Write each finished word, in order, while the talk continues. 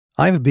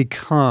I've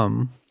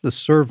become the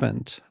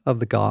servant of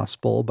the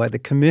gospel by the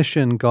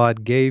commission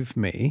God gave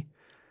me,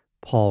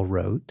 Paul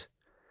wrote,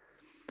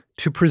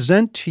 to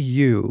present to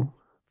you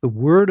the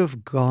word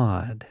of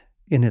God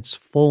in its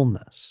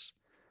fullness,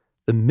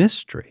 the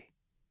mystery,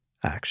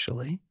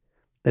 actually,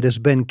 that has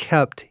been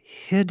kept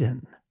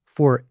hidden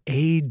for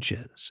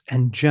ages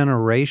and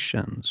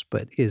generations,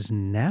 but is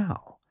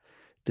now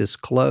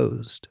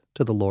disclosed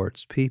to the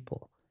Lord's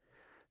people.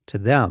 To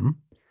them,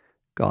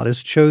 God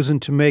has chosen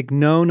to make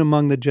known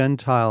among the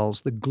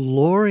Gentiles the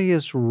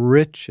glorious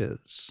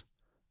riches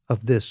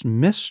of this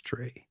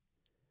mystery,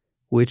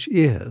 which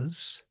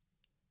is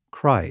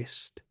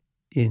Christ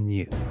in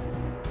you.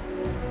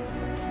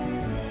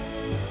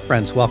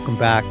 Friends, welcome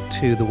back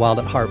to the Wild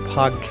at Heart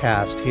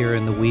podcast here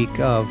in the week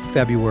of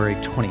February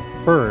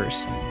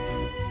 21st.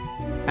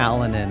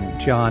 Alan and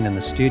John in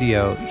the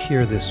studio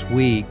here this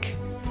week,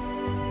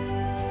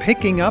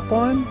 picking up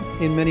on,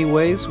 in many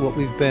ways, what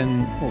we've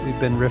been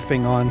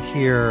riffing on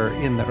here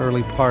in the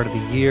early part of the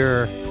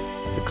year,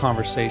 the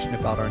conversation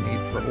about our need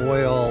for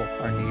oil,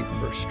 our need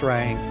for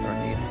strength,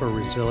 our need for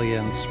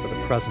resilience, for the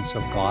presence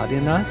of God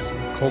in us,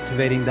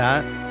 cultivating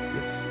that,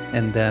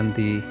 and then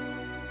the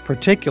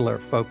particular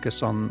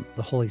focus on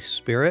the Holy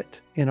Spirit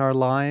in our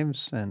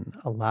lives and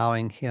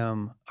allowing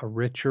Him a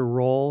richer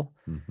role,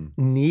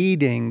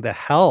 needing the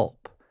help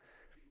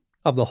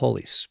of the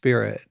Holy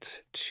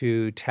Spirit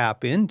to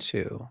tap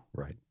into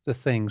the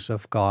things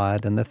of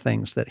God and the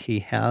things that He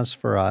has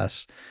for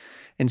us.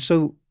 And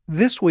so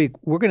this week,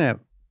 we're going to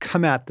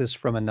come at this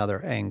from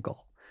another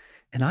angle.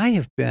 And I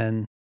have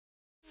been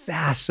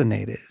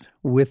fascinated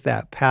with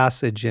that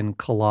passage in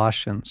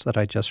Colossians that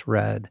I just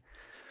read,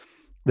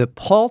 that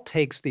Paul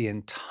takes the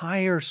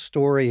entire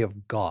story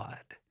of God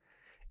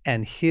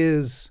and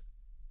His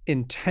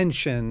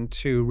intention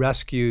to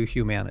rescue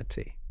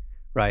humanity,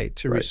 right?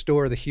 To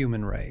restore the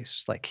human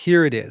race. Like,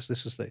 here it is.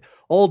 This is the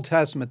Old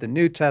Testament, the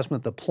New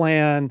Testament, the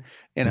plan,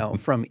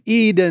 from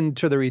Eden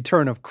to the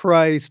return of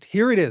Christ.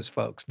 Here it is,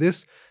 folks.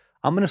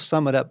 I'm going to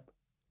sum it up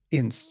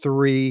in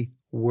 3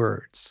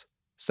 words,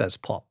 says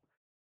Paul.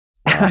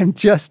 And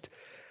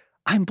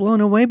I'm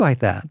blown away by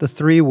that. The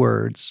 3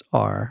 words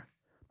are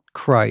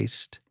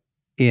Christ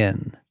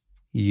in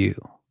you,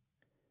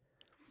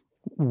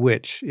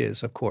 which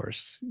is, of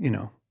course,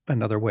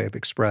 another way of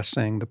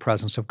expressing the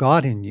presence of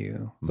God in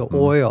you, the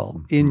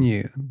oil in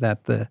you,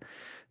 that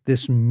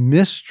this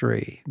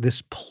mystery,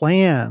 this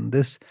plan,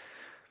 this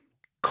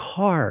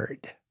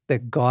card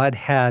that God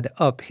had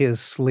up His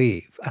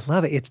sleeve. I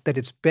love it.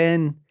 It's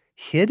been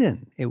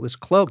hidden. It was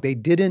cloaked. They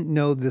didn't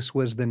know this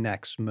was the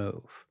next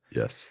move.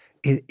 Yes.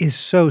 It is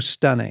so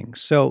stunning.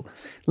 So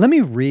let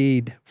me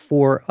read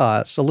for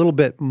us a little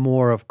bit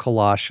more of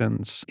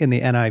Colossians in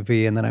the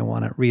NIV, and then I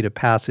want to read a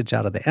passage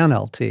out of the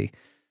NLT.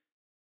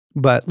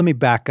 But let me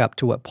back up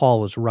to what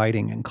Paul was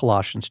writing in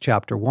Colossians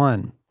chapter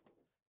 1.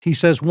 He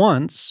says,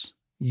 "Once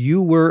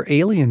you were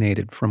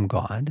alienated from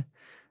God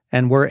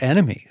and were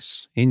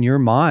enemies in your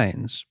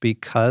minds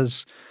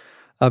because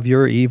of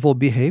your evil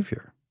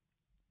behavior.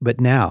 But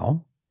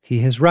now He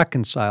has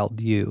reconciled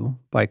you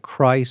by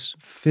Christ's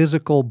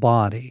physical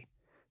body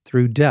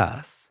through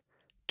death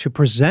to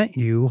present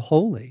you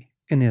holy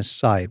in His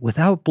sight,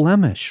 without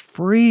blemish,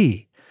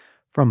 free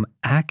from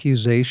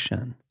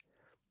accusation,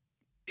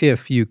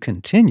 if you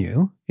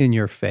continue in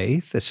your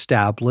faith,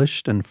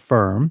 established and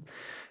firm,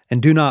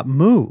 and do not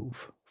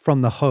move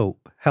from the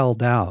hope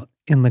held out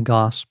in the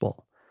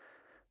gospel.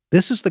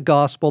 This is the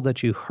gospel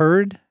that you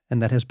heard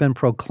and that has been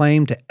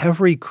proclaimed to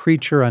every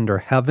creature under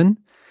heaven,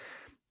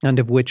 and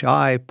of which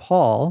I,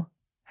 Paul,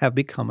 have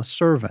become a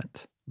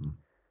servant.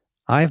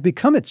 I have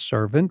become its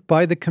servant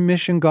by the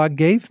commission God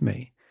gave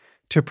me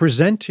to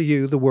present to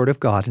you the word of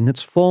God in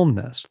its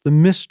fullness, the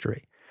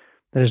mystery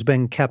that has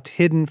been kept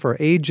hidden for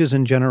ages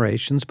and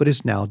generations, but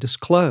is now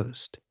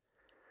disclosed.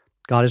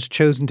 God has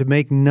chosen to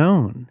make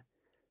known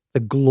the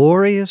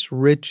glorious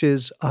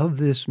riches of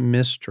this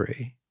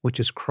mystery, which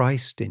is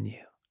Christ in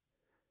you,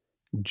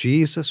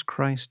 Jesus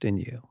Christ in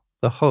you,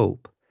 the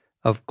hope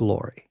of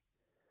glory."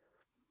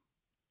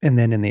 And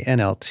then in the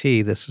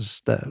NLT, this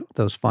is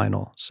those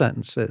final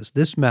sentences.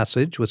 "This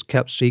message was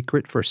kept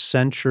secret for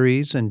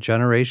centuries and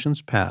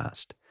generations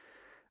past,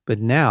 but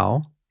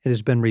now it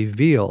has been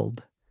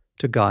revealed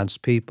to God's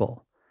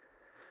people.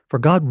 For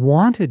God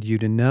wanted you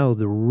to know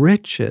the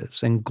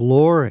riches and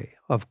glory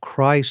of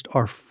Christ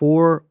are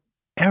for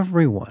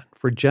everyone,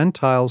 for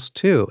Gentiles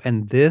too.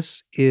 And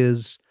this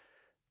is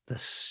the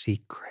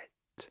secret.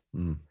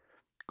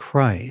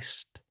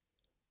 Christ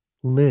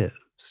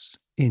lives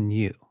in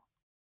you."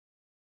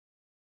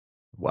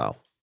 Wow.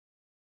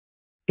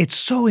 It's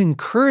so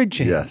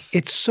encouraging. Yes.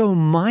 It's so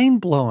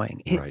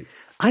mind-blowing. Right.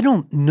 I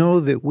don't know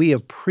that we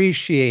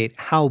appreciate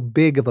how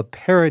big of a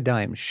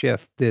paradigm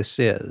shift this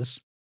is,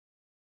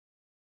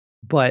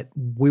 but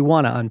we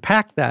want to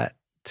unpack that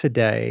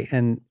today,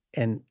 and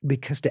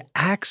because to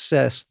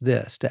access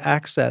this, to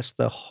access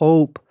the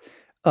hope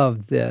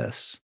of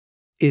this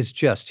is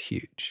just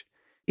huge.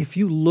 If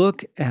you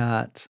look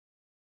at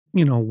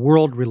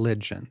world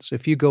religions.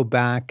 If you go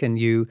back and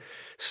you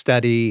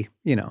study,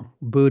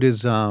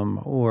 Buddhism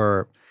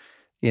or,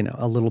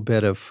 a little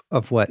bit of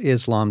what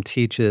Islam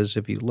teaches,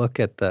 if you look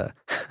at the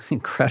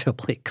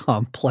incredibly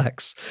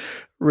complex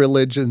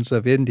religions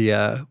of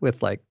India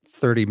with like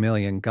 30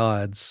 million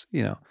gods,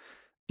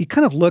 you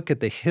kind of look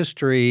at the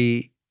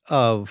history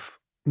of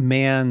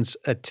man's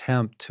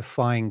attempt to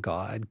find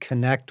God,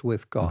 connect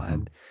with Hmm.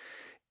 God.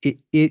 It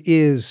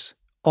is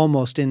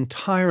almost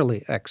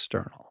entirely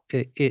external.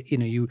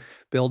 You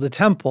build a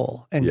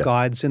temple and Yes.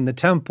 God's in the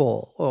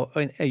temple, or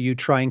and you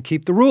try and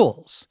keep the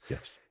rules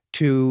Yes.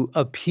 to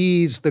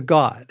appease the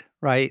god,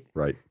 right?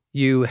 Right.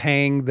 You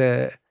hang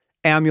the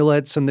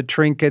amulets and the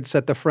trinkets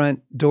at the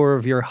front door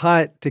of your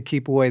hut to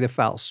keep away the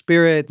foul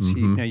spirits.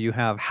 Hmm. You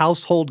have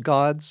household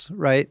gods,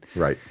 right?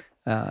 Right.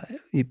 Uh,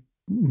 you,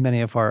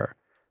 many of our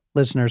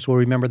listeners will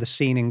remember the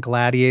scene in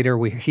Gladiator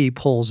where he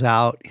pulls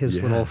out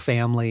his little Yes.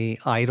 family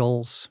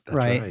idols, That's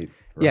right? right.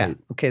 Yeah. Right.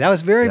 Okay. That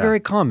was very, Yeah. very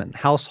common.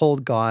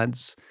 Household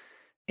gods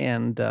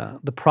and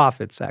the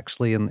prophets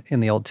actually in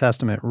the Old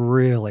Testament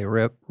really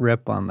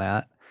rip on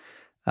that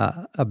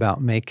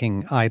about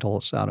making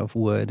idols out of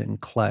wood and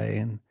clay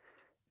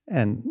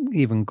and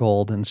even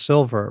gold and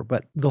silver.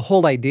 But the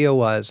whole idea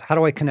was, how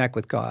do I connect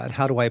with God?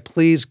 How do I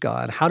please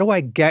God? How do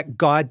I get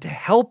God to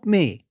help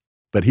me?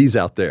 But he's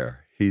out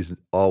there. He's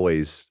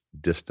always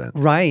distant.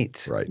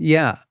 Right. Right.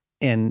 Yeah.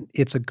 And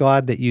it's a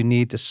God that you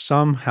need to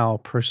somehow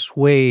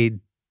persuade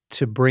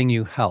to bring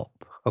you help.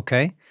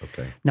 Okay.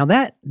 Okay. Now,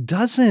 that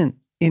doesn't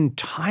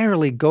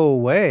entirely go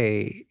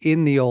away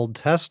in the Old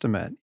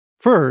Testament.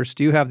 First,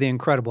 you have the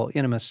incredible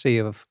intimacy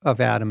of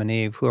Adam and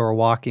Eve who are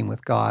walking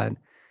with God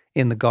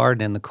in the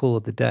garden in the cool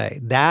of the day.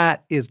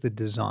 That is the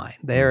design.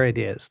 There it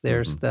Hmm. is. Hmm.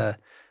 There's the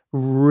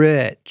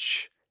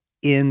rich,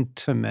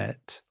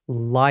 intimate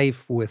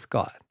life with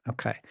God.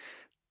 Okay.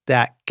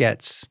 That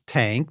gets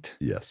tanked.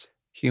 Yes.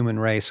 Human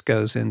race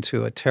goes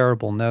into a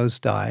terrible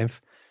nosedive.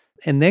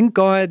 And then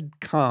God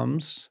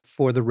comes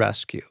for the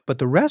rescue. But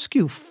the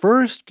rescue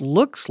first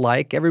looks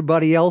like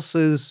everybody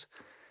else's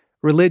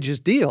religious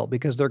deal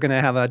because they're going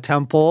to have a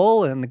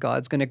temple and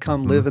God's going to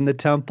come Hmm. live in the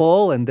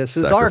temple and this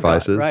is our God,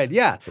 right? Sacrifices.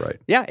 Yeah. Right.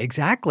 Yeah,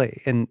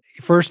 exactly. And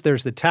first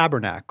there's the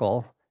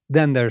tabernacle,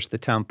 then there's the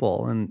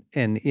temple.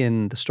 And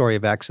in the story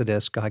of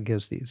Exodus, God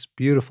gives these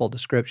beautiful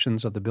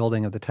descriptions of the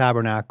building of the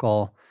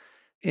tabernacle.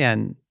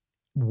 And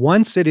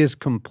once it is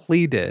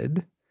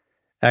completed,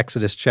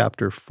 Exodus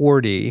chapter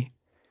 40,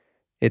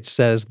 it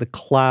says, "The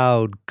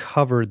cloud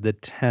covered the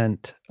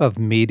tent of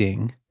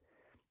meeting,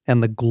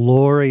 and the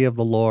glory of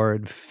the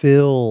Lord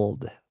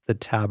filled the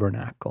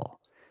tabernacle."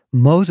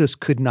 Moses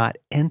could not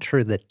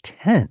enter the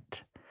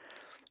tent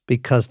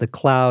because the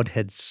cloud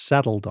had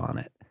settled on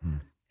it, Mm.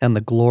 and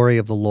the glory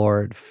of the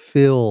Lord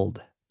filled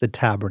the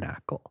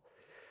tabernacle.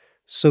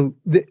 So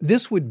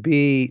this would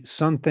be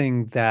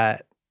something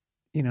that,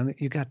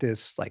 you got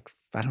this like,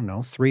 I don't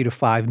know, 3 to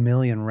 5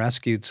 million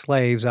rescued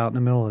slaves out in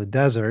the middle of the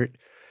desert.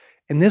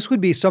 And this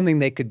would be something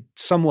they could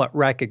somewhat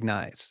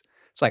recognize.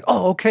 It's like,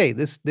 "Oh, okay,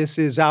 this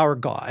is our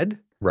God,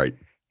 Right.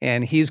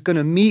 and he's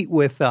gonna meet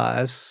with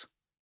us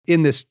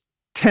in this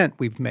tent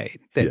we've made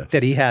that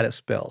Yes. he had us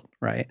build,"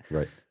 right?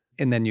 Right.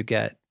 And then you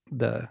get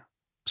the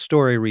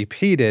story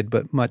repeated,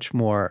 but much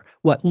more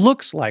what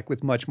looks like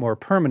with much more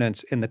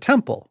permanence in the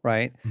temple,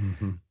 right?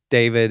 Hmm.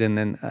 David and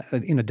then,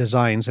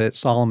 designs it,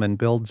 Solomon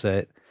builds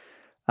it.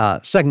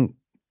 2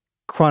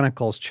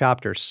 Chronicles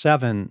chapter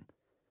 7,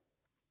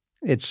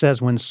 it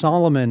says when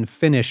Solomon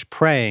finished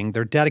praying,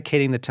 they're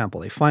dedicating the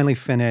temple. They finally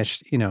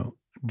finished,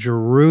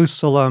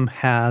 Jerusalem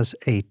has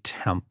a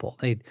temple.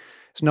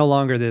 It's no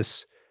longer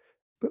this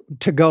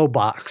to-go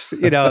box,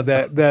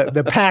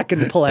 the pack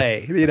and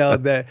play,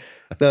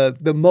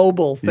 the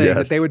mobile thing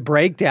that they Yes. would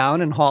break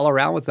down and haul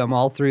around with them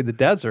all through the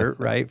desert,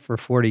 right, for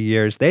 40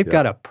 years. They've Yeah.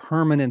 got a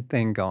permanent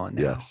thing going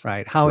now, Yes.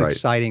 right? How Right.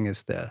 exciting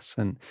is this?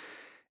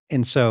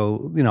 And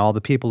so, all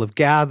the people have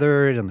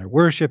gathered and they're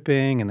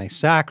worshiping and they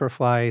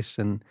sacrifice.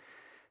 And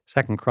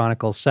 2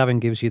 Chronicles 7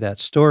 gives you that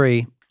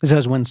story. It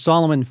says, when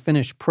Solomon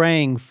finished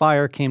praying,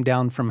 fire came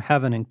down from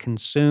heaven and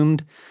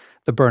consumed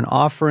the burnt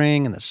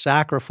offering and the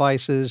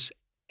sacrifices,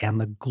 and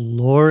the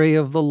glory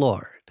of the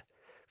Lord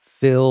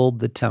filled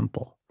the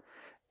temple.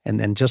 And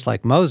then, just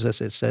like Moses,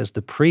 it says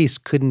the priests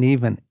couldn't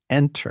even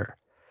enter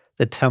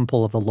the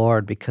temple of the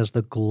Lord because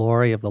the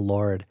glory of the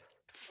Lord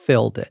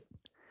filled it.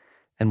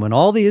 And when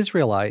all the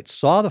Israelites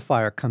saw the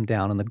fire come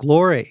down and the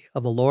glory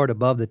of the Lord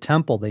above the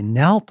temple, they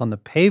knelt on the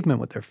pavement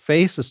with their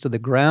faces to the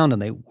ground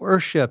and they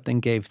worshiped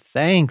and gave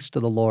thanks to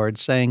the Lord,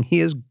 saying, "He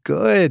is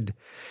good.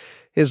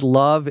 His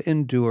love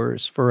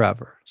endures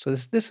forever." So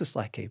this is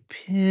like a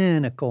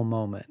pinnacle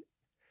moment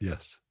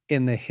Yes.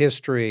 in the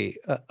history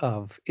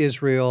of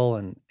Israel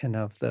and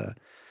of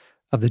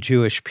the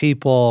Jewish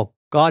people.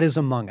 God is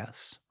among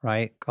us,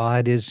 right?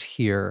 God is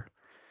here.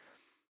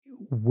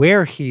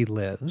 Where he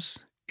lives,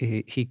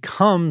 he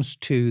comes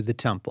to the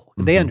temple.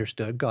 They Hmm.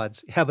 understood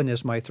God's heaven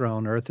is my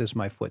throne, earth is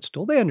my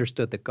footstool. They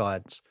understood that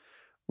God's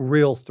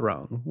real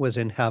throne was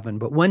in heaven.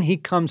 But when he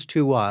comes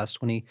to us,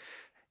 when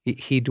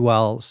he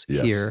dwells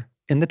Yes. here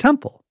in the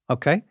temple.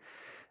 Okay?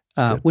 It's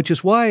good. Which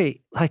is why,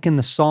 like in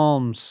the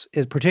Psalms,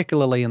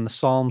 particularly in the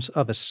Psalms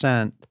of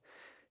Ascent,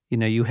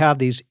 you have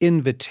these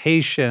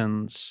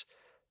invitations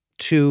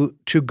to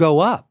go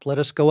up. Let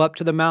us go up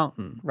to the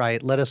mountain,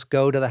 right? Let us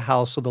go to the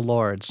house of the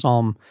Lord.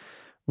 Psalm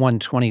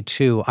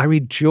 122. I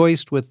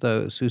rejoiced with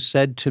those who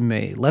said to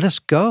me, let us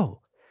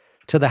go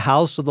to the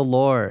house of the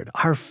Lord.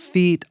 Our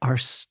feet are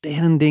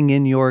standing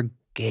in your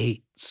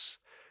gates,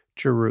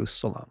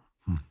 Jerusalem.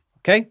 Hmm.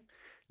 Okay?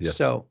 Yes.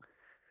 So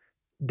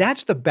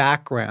that's the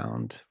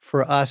background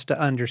for us to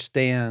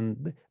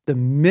understand the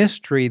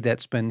mystery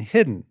that's been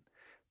hidden,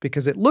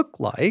 because it looked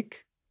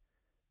like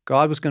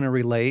God was going to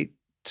relate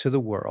to the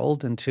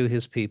world and to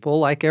his people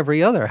like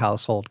every other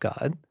household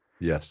God,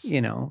 Yes.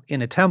 in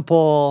a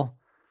temple,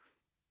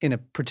 in a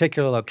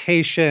particular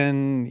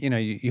location.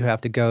 You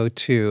have to go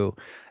to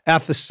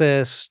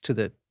Ephesus, to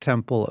the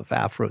temple of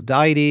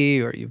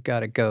Aphrodite, or you've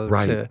got to go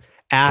Right. to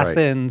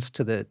Athens,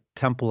 to the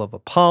temple of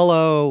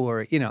Apollo,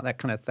 or, that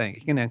kind of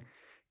thing. You're going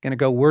to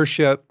go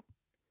worship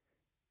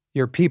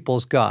your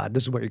people's God.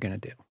 This is what you're going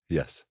to do.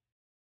 Yes.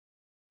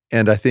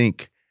 And I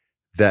think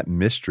that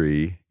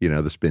mystery,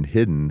 that's been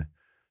hidden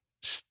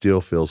still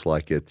feels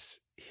like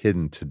it's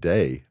hidden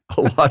today.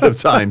 A lot of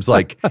times,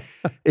 like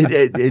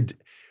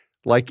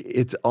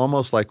it's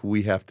almost like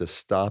we have to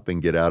stop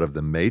and get out of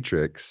the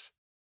matrix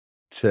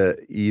to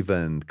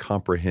even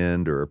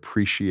comprehend or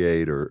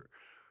appreciate or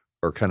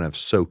kind of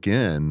soak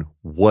in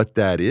what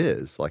that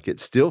is. Like it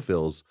still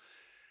feels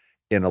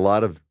in a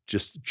lot of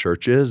just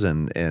churches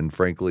and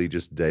frankly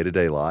just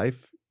day-to-day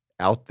life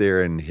out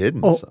there and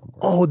hidden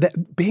somewhere.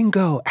 That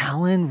bingo,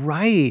 Alan,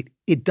 right.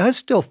 It does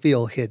still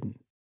feel hidden,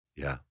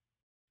 Yeah.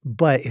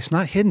 but it's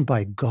not hidden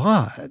by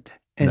God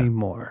No.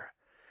 anymore.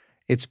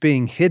 It's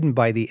being hidden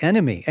by the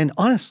enemy. And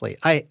honestly,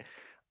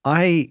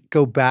 I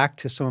go back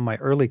to some of my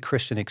early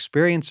Christian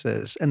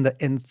experiences,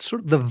 and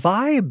sort of the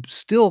vibe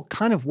still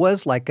kind of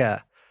was like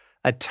a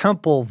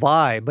temple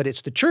vibe, but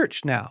it's the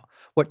church now.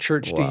 What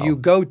church do you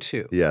Wow. go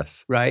to?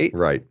 Yes. Right?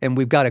 Right. And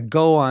we've got to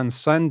go on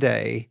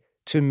Sunday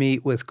to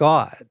meet with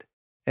God.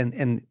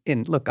 And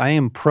look, I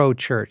am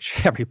pro-church,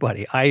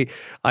 everybody.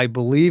 I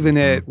believe in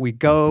it. We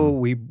go,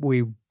 we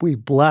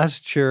bless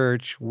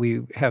church.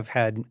 We have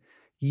had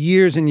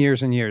years and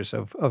years and years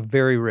of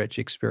very rich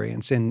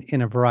experience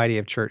in a variety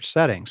of church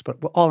settings. But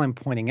all I'm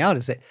pointing out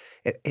is that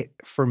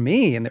for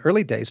me in the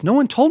early days, no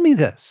one told me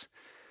this.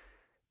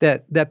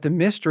 That the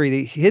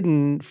mystery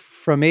hidden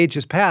from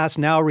ages past,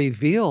 now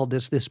revealed,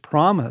 is this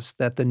promise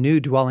that the new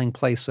dwelling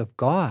place of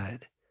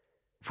God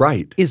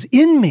Right. is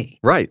in me.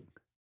 Right.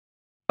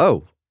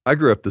 Oh, I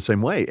grew up the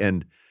same way.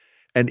 And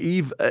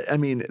Eve, I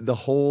mean, the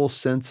whole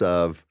sense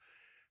of,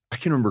 I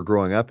can remember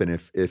growing up, and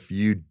if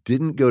you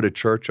didn't go to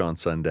church on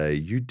Sunday,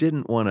 you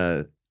didn't want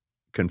to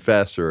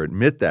confess or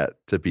admit that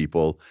to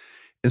people.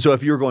 And so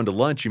if you were going to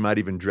lunch, you might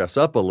even dress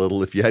up a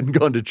little if you hadn't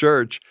gone to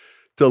church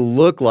to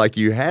look like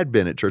you had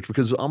been at church,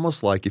 because it was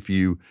almost like if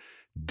you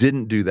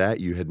didn't do that,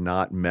 you had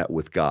not met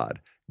with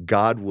God.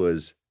 God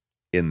was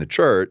in the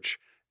church,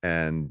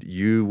 and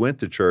you went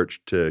to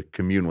church to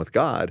commune with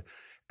God.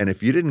 And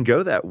if you didn't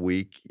go that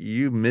week,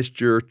 you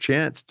missed your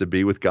chance to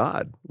be with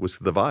God, was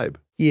the vibe.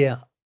 Yeah.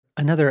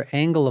 Another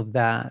angle of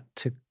that,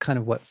 to kind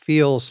of what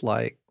feels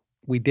like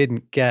we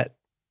didn't get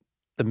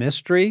the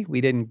mystery,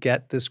 we didn't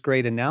get this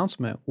great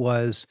announcement,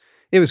 was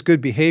it was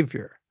good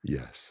behavior.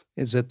 Yes.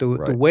 Is that the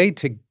Right. way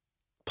to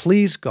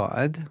please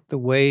God, the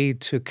way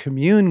to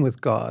commune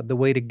with God, the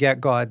way to get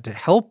God to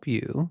help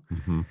you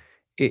Mhm.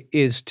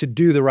 is to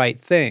do the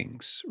right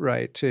things,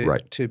 right?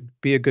 Right. To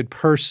be a good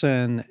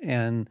person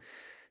and,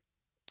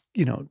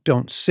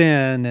 don't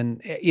sin.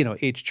 And,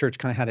 each church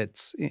kind of had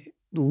its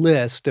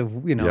list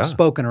of, Yeah.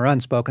 spoken or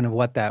unspoken of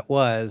what that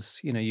was.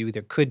 You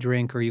either could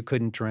drink or you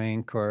couldn't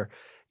drink, or,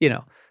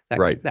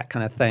 Right. that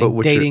kind of But thing.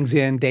 what you're Dating's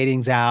in,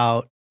 dating's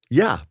out.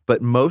 Yeah,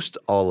 but most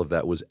all of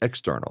that was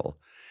external,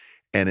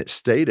 and it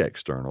stayed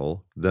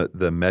external,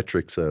 the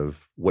metrics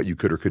of what you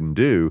could or couldn't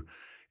do,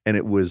 and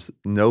it was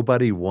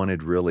nobody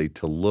wanted really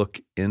to look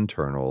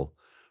internal,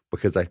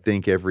 because I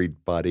think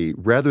everybody,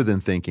 rather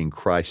than thinking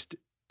Christ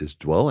is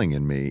dwelling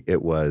in me,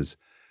 it was,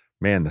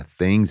 man, the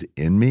things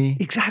in me,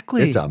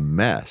 Exactly. it's a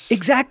mess.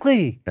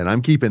 Exactly. And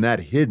I'm keeping that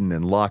hidden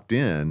and locked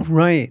in.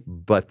 Right.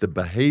 But the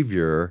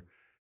behavior,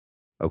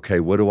 okay,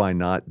 what do I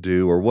not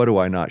do, or what do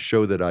I not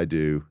show that I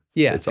do?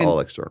 Yeah. It's all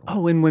external.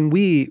 Oh, and when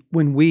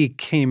we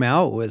came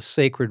out with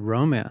Sacred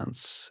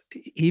Romance,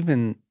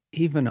 even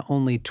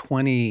only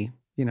 20,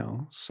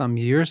 some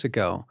years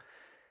ago,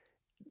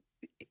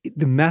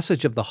 the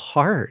message of the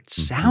heart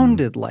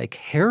sounded like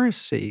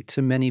heresy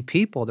to many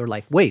people. They're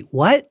like, "Wait,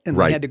 what?" And they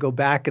Right. had to go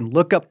back and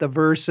look up the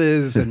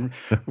verses and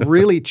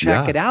really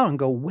check Yeah. it out and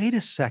go, "Wait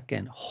a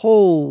second.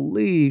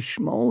 Holy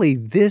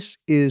schmoly, this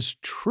is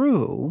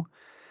true.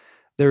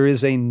 There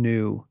is a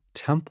new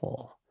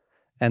temple."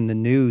 And the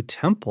new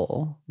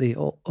temple,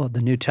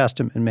 the New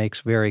Testament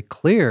makes very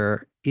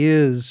clear,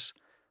 is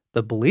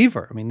the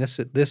believer. I mean, this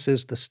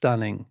is the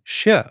stunning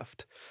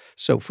shift.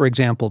 So, for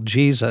example,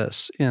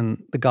 Jesus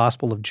in the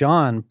Gospel of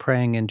John,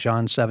 praying in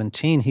John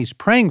 17, he's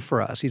praying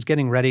for us. He's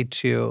getting ready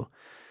to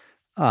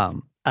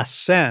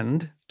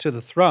ascend to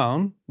the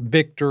throne,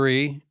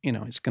 victory.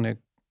 He's going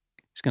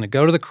to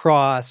go to the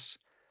cross.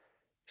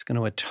 He's going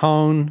to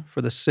atone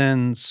for the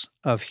sins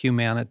of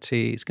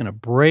humanity. He's going to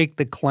break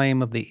the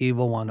claim of the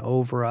evil one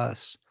over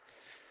us.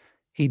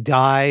 He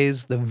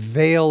dies. The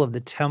veil of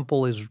the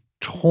temple is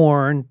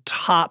torn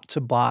top to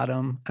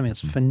bottom. I mean,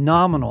 it's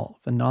phenomenal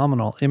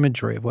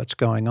imagery of what's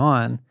going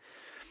on.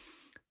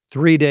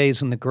 3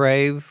 days in the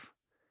grave.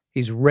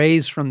 He's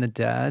raised from the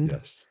dead.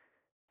 Yes.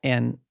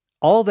 And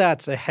all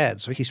that's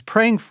ahead. So he's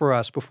praying for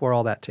us before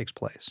all that takes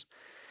place.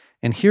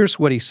 And here's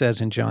what he says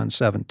in John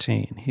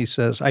 17. He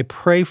says, I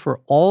pray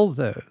for all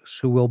those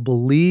who will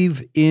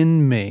believe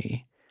in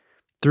me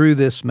through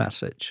this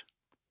message,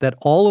 that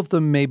all of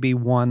them may be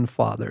one,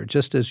 Father,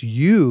 just as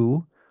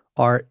you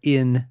are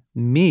in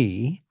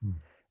me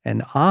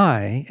and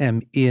I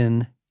am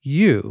in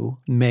you,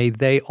 may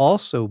they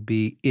also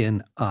be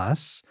in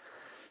us,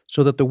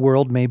 so that the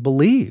world may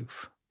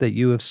believe that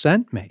you have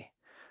sent me.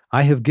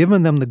 I have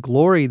given them the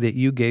glory that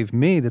you gave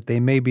me, that they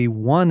may be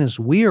one as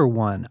we are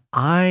one,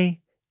 I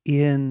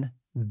in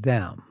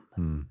them,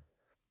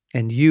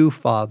 and you,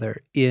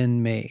 Father,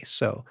 in me.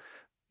 So,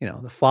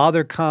 the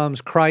Father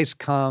comes, Christ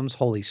comes,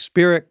 Holy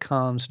Spirit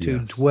comes to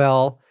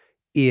dwell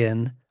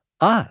in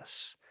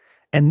us.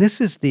 And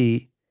this is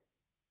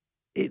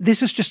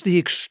just the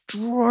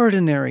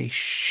extraordinary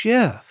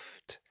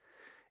shift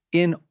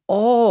in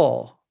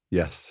all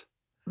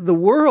the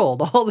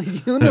world, all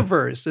the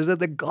universe, is that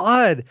the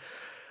God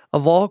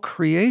of all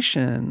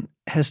creation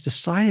has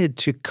decided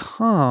to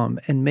come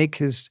and make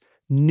his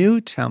new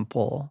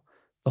temple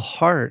the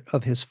heart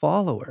of his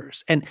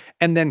followers, and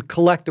then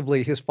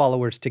collectively his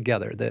followers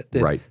together.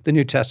 The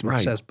New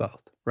Testament says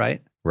both,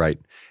 right? Right.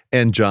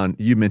 And John,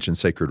 you mentioned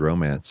sacred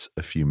romance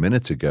a few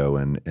minutes ago,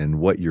 and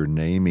what you're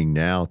naming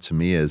now to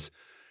me is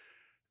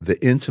the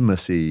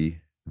intimacy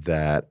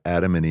that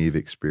Adam and Eve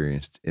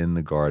experienced in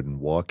the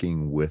garden,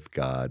 walking with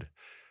God,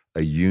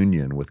 a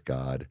union with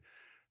God.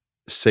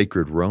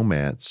 Sacred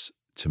romance,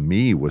 to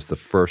me, was the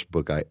first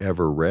book I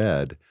ever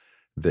read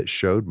that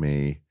showed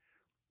me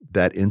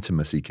that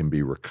intimacy can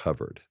be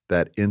recovered,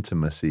 that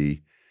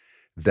intimacy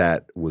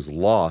that was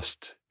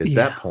lost at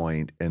that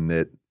point, and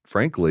that,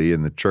 frankly,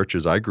 in the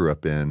churches I grew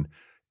up in,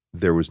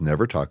 there was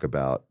never talk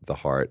about the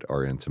heart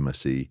or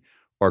intimacy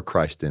or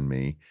Christ in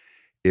me.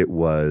 It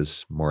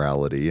was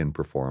morality and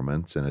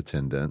performance and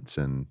attendance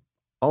and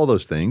all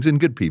those things and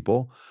good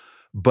people,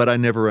 but I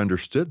never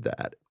understood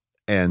that.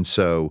 And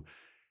so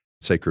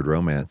sacred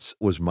romance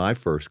was my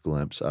first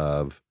glimpse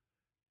of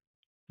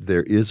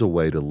there is a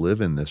way to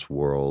live in this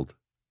world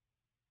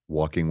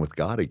walking with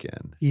God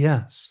again.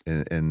 Yes.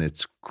 And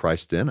it's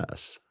Christ in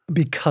us.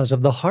 Because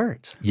of the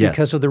heart. Yes.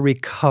 Because of the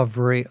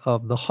recovery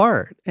of the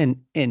heart. And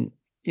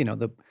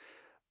the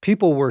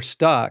people were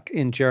stuck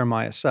in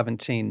Jeremiah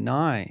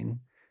 17:9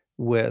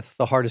 with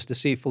the heart is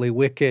deceitfully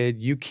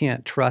wicked. You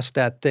can't trust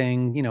that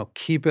thing.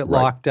 Keep it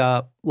locked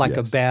up like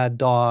a bad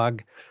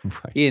dog.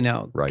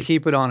 Right.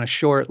 Keep it on a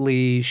short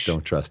leash.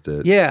 Don't trust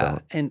it. Yeah.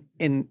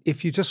 And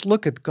if you just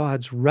look at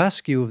God's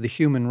rescue of the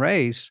human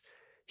race,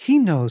 he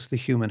knows the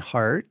human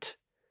heart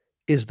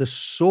is the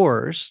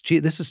source.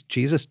 Jesus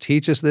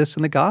teaches this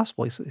in the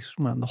gospel. He says,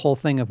 the whole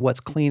thing of what's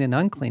clean and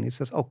unclean. He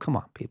says, oh, come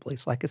on, people.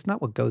 He's like, it's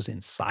not what goes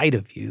inside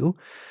of you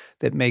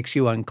that makes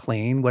you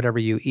unclean, whatever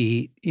you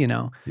eat,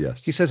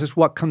 Yes. He says it's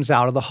what comes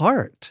out of the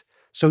heart.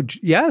 So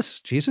yes,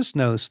 Jesus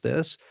knows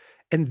this.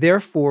 And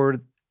therefore,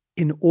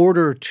 in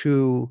order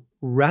to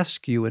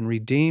rescue and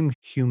redeem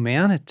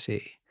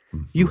humanity,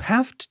 you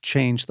have to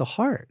change the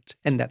heart.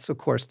 And that's, of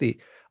course, the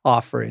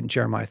offer in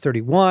Jeremiah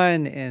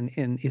 31 and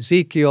in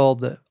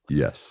Ezekiel.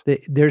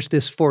 There's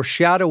this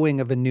foreshadowing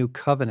of a new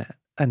covenant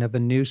and of a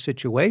new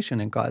situation.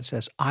 And God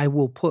says, I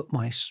will put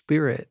my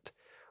spirit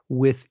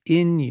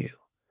within you.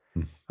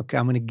 Okay,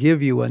 I'm going to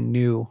give you a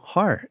new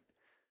heart.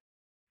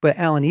 But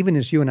Alan, even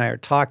as you and I are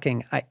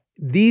talking,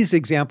 these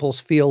examples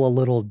feel a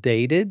little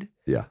dated.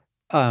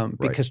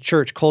 Because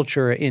church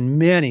culture in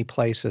many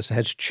places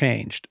has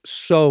changed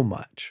so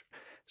much.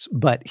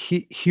 But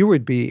here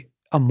would be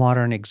a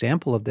modern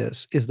example of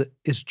this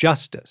is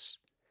justice.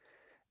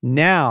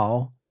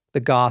 Now the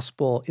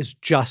gospel is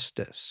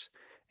justice,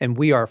 and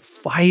we are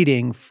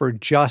fighting for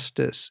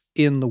justice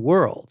in the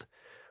world,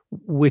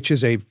 which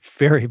is a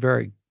very,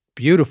 very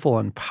beautiful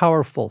and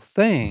powerful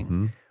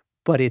thing,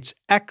 but it's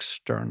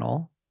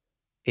external,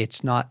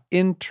 it's not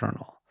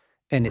internal.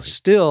 And it's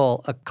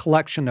still a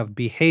collection of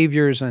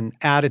behaviors and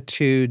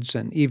attitudes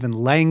and even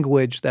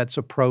language that's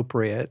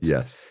appropriate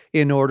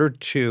in order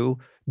to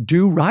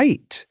do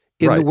right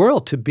in the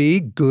world, to be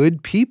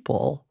good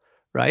people,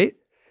 right?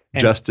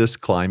 And justice,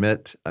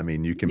 climate. I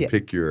mean, you can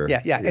pick your...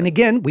 Yeah. And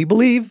again, we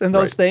believe in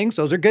those things.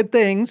 Those are good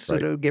things. So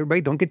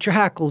everybody, don't get your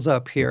hackles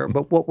up here.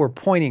 But what we're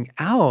pointing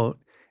out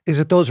is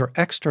that those are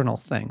external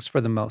things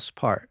for the most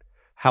part.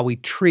 How we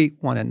treat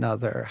one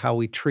another, how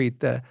we treat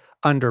the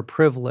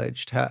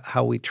underprivileged,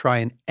 how we try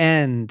and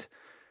end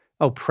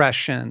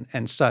oppression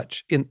and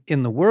such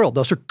in the world.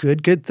 Those are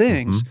good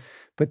things.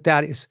 But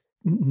that is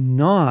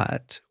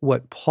not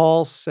what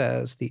Paul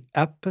says the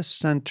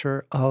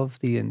epicenter of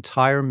the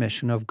entire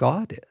mission of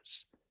God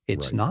is.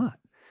 It's Right. not.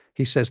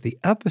 He says the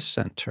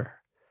epicenter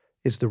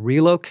is the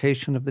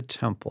relocation of the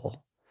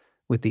temple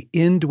with the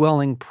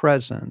indwelling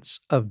presence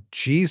of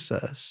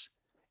Jesus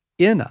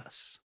in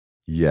us.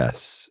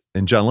 Yes.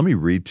 And John, let me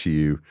read to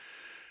you.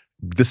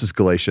 This is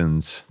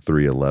Galatians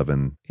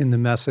 3:11 In the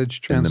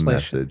Message in the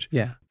translation. Message.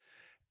 Yeah.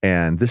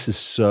 And this is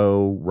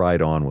so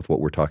right on with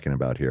what we're talking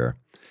about here.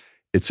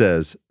 It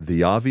says,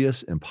 the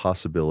obvious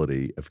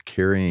impossibility of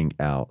carrying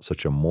out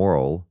such a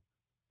moral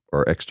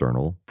or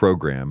external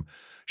program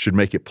should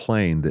make it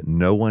plain that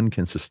no one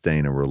can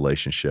sustain a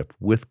relationship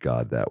with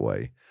God that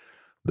way.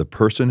 The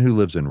person who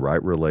lives in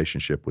right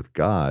relationship with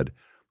God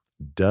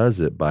does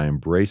it by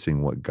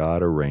embracing what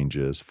God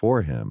arranges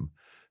for him.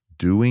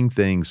 Doing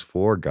things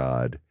for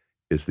God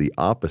is the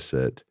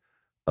opposite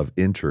of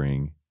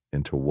entering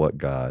into what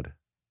God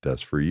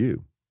does for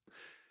you.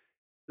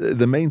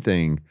 The main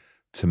thing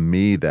to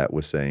me that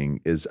was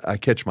saying is I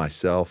catch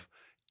myself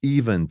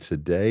even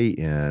today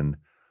in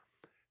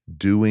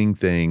doing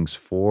things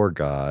for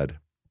God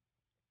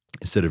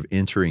instead of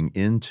entering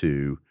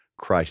into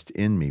Christ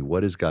in me.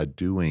 What is God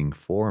doing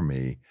for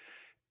me?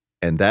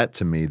 And that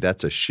to me,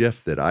 that's a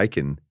shift that I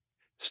can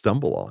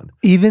stumble on.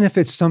 Even if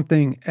it's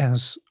something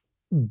as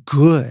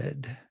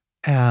good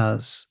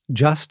as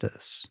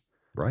justice,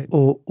 Right.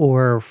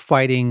 or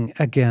fighting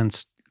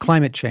against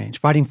climate change,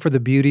 fighting for the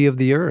beauty of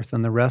the earth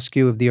and the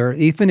rescue of the earth,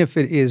 even if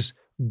it is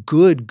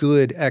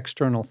good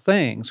external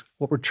things,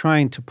 what we're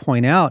trying to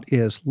point out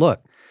is,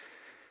 look,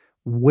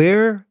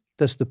 where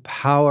does the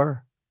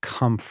power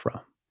come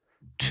from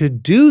to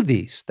do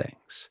these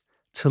things,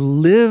 to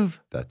live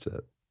That's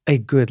it. a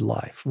good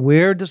life?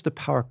 Where does the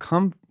power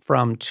come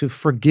from to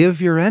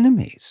forgive your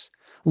enemies,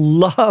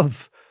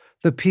 love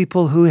the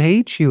people who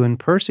hate you and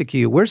persecute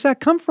you? Where's that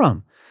come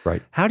from?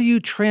 Right. How do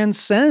you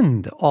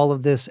transcend all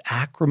of this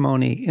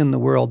acrimony in the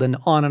world? And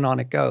on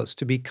it goes.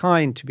 To be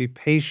kind, to be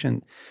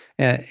patient.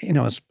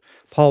 As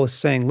Paul was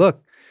saying,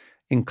 look,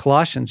 in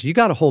Colossians, you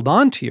got to hold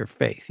on to your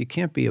faith. You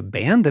can't be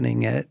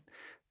abandoning it.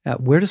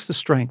 Where does the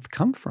strength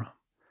come from?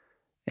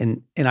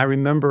 And I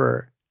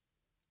remember,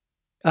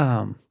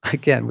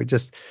 again, we're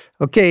just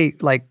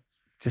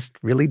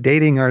really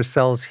dating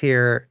ourselves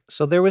here.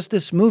 So there was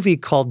this movie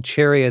called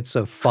Chariots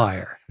of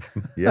Fire.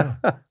 Yeah.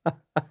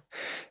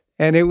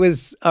 And it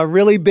was a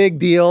really big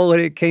deal when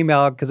it came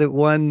out because it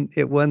won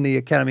the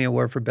Academy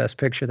Award for Best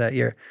Picture that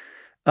year.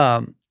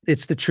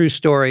 It's the true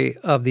story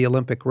of the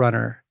Olympic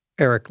runner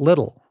Eric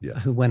Liddell,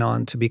 Yes. who went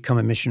on to become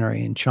a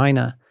missionary in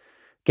China,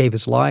 gave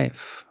his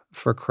life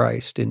for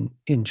Christ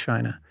in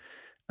China.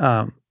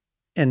 And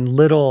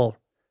Liddell,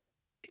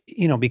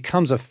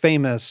 becomes a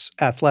famous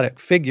athletic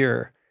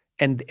figure,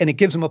 and it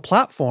gives him a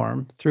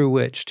platform through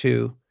which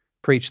to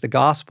preach the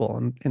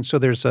gospel. And so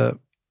there's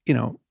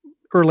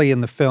early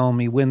in the film,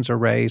 he wins a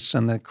race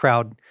and the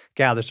crowd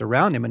gathers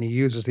around him and he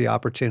uses the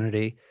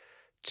opportunity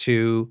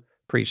to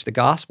preach the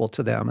gospel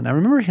to them. And I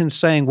remember him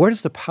saying, where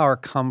does the power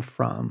come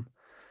from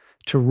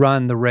to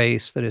run the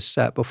race that is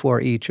set before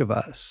each of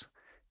us?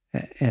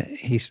 And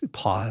he's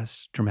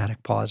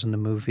dramatic pause in the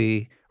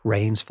movie,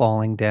 rain's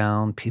falling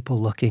down, people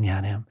looking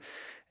at him.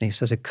 And he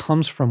says, it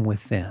comes from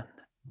within.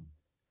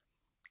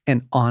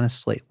 And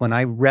honestly, when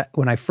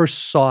I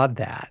first saw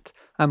that,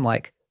 I'm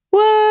like,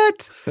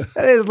 what?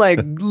 That is like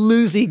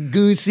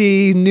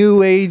loosey-goosey, new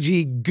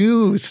agey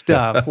goo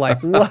stuff.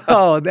 Like,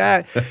 whoa,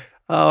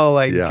 oh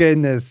my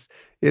goodness.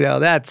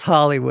 That's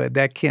Hollywood.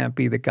 That can't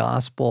be the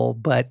gospel,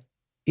 but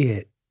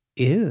it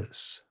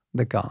is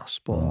the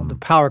gospel. The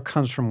power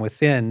comes from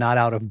within, not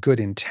out of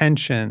good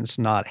intentions,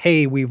 not,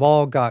 hey, we've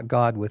all got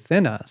God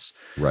within us.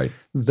 Right.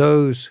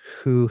 Those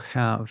who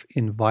have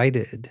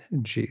invited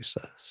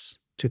Jesus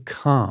to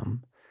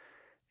come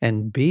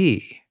and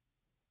be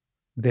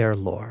their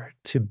Lord,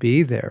 to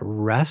be their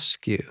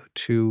rescue,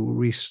 to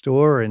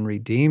restore and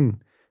redeem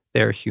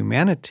their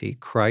humanity,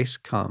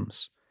 Christ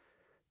comes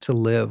to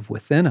live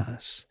within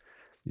us.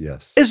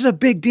 Yes. This is a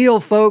big deal,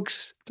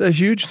 folks. It's a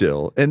huge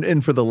deal.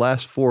 And for the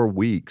last 4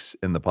 weeks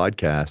in the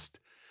podcast,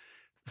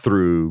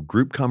 through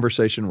group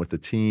conversation with the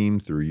team,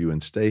 through you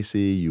and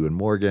Stacy, you and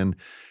Morgan,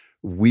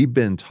 we've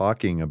been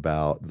talking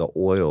about the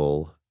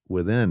oil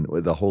within,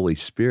 with the Holy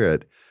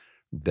Spirit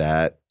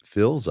that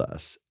fills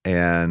us.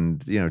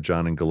 And,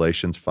 John, in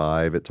Galatians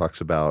 5, it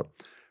talks about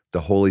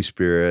the Holy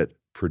Spirit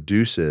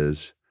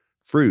produces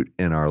fruit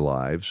in our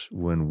lives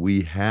when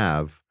we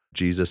have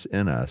Jesus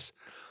in us.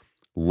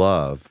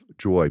 Love,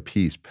 joy,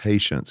 peace,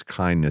 patience,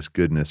 kindness,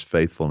 goodness,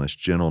 faithfulness,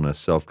 gentleness,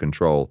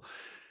 self-control.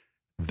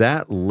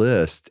 That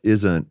list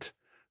isn't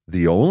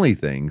the only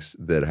things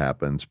that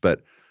happens,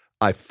 but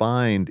I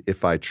find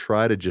if I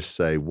try to just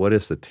say, what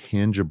is the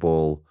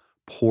tangible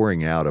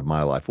pouring out of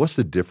my life? What's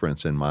the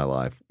difference in my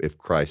life if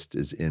Christ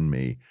is in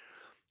me?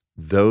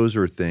 Those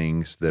are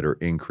things that are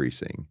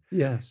increasing.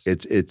 Yes.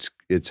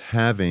 It's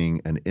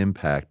having an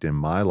impact in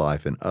my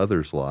life and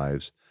others'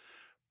 lives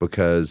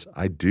because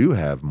I do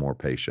have more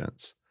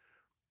patience,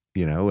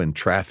 in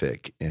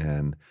traffic,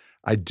 and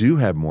I do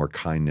have more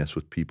kindness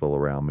with people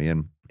around me.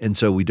 And And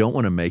so we don't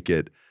want to make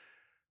it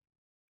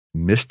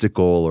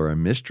mystical or a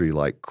mystery.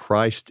 Like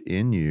Christ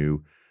in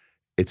you,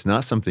 it's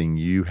not something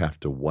you have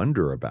to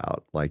wonder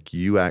about. Like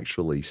you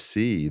actually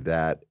see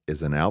that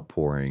as an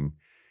outpouring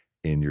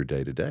in your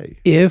day to day.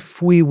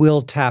 If we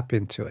will tap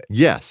into it.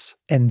 Yes.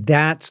 And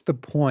that's the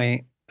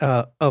point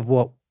of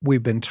what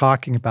we've been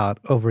talking about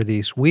over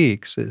these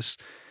weeks, is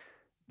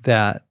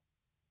that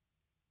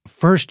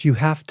first you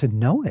have to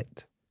know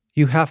it.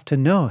 You have to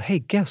know, hey,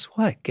 guess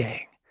what,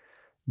 gang?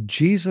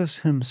 Jesus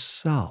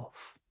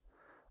himself,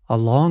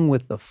 along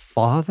with the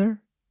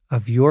Father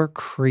of your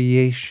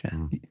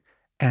creation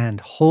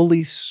and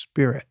Holy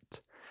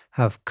Spirit,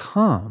 have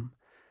come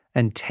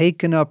and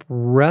taken up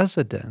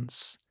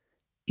residence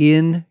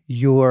in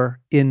your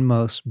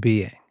inmost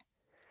being.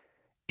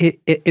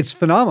 It's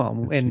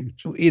phenomenal. It's And,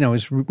 huge.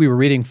 as we were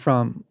reading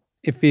from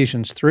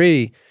Ephesians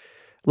 3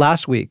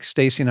 last week,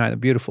 Stacy and I, the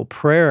beautiful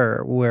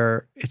prayer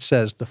where it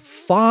says, the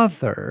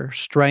Father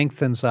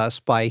strengthens us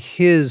by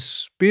his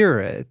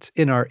Spirit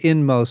in our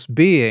inmost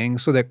being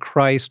so that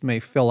Christ may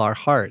fill our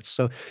hearts.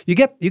 So you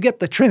get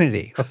the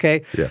Trinity,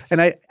 okay? Yes.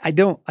 And I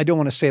don't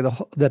want to say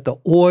that the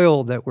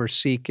oil that we're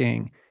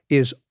seeking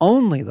is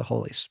only the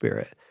Holy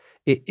Spirit.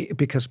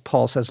 Because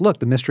Paul says,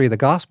 look, the mystery of the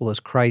gospel is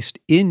Christ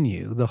in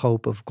you, the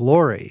hope of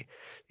glory.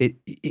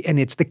 And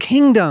it's the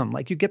kingdom,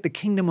 like you get the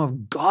kingdom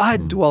of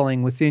God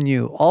dwelling within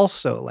you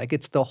also. Like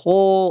it's the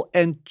whole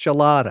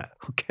enchilada,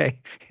 okay?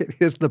 It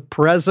is the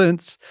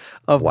presence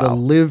of the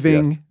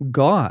living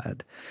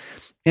God.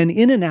 And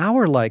in an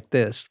hour like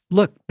this,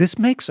 look, this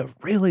makes a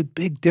really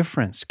big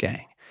difference,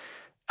 gang.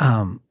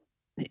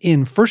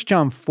 In 1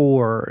 John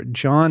 4,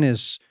 John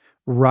is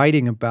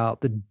writing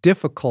about the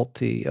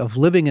difficulty of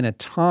living in a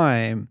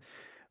time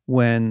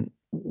when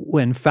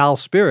foul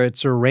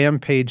spirits are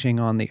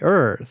rampaging on the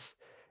earth.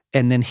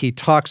 And then he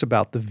talks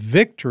about the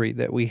victory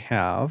that we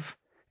have.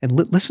 And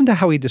listen to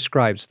how he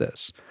describes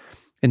this.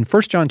 In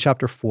 1 John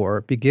chapter 4,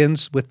 it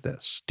begins with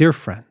this: dear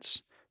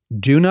friends,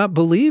 do not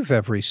believe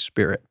every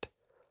spirit,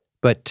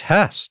 but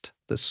test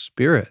the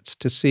spirits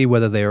to see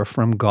whether they are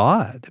from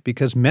God,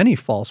 because many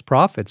false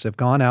prophets have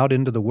gone out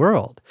into the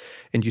world.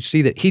 And you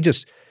see that he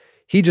just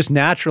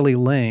naturally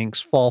links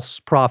false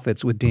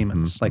prophets with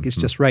demons. Like it's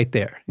just right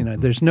there.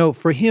 There's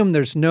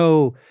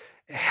no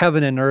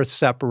heaven and earth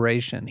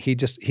separation. He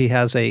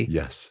has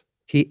a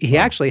he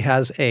actually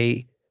has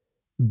a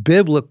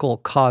biblical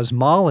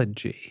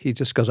cosmology. He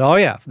just goes, oh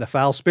yeah, the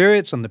foul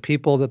spirits and the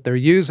people that they're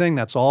using,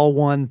 that's all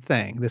one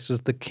thing. This is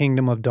the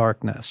kingdom of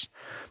darkness.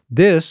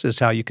 This is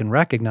how you can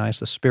recognize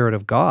the Spirit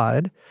of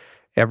God.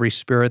 Every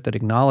spirit that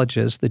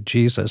acknowledges that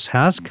Jesus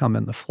has come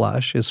in the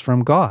flesh is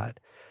from God.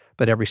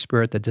 But every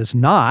spirit that does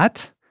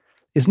not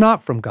is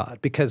not from God,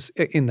 because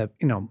in the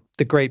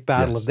great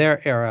battle of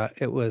their era,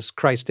 it was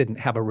Christ didn't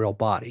have a real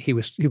body. He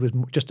was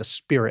just a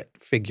spirit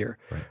figure,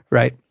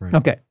 right?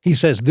 Okay. He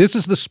says, this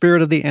is the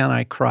spirit of the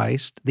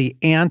Antichrist, the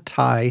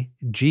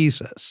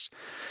anti-Jesus,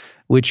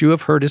 which you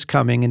have heard is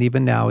coming and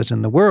even now is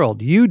in the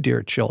world. You,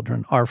 dear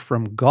children, are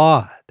from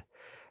God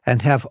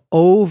and have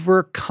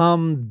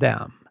overcome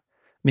them,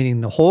 meaning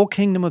the whole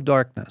kingdom of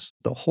darkness,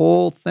 the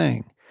whole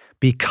thing,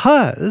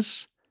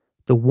 because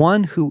the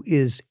one who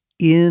is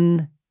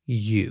in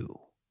you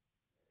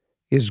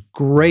is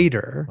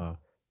greater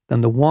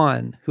than the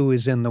one who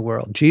is in the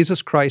world.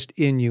 Jesus Christ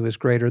in you is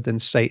greater than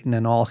Satan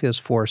and all his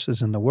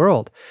forces in the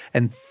world.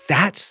 And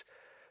that's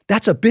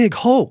a big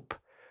hope.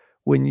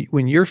 When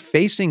you're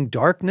facing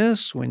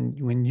darkness,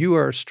 when you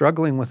are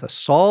struggling with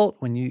assault,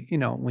 when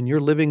you're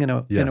living in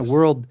a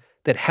world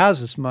that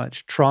has as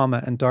much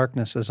trauma and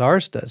darkness as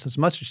ours does, as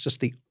much as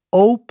just the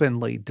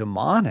openly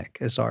demonic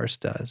as ours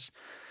does,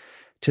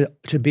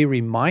 to be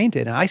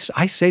reminded, and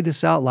I say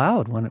this out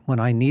loud when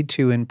I need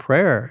to in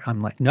prayer.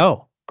 I'm like,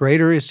 no,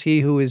 greater is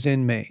he who is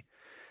in me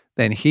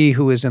than he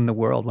who is in the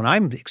world. When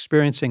I'm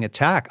experiencing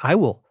attack, I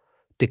will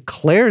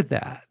declare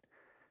that.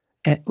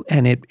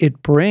 And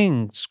it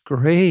brings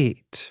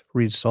great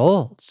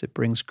results. It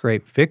brings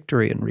great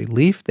victory and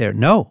relief there.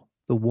 No,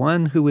 the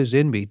one who is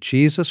in me,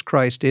 Jesus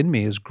Christ in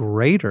me, is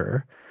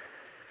greater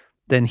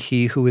than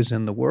he who is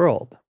in the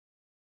world.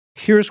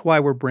 Here's why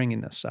we're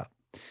bringing this up.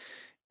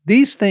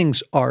 These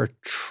things are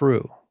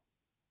true.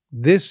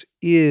 This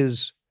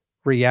is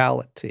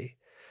reality.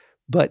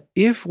 But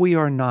if we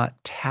are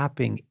not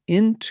tapping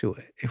into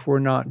it, if we're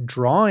not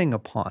drawing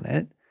upon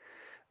it,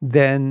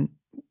 then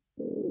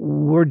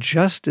we're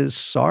just as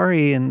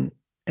sorry and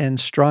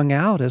strung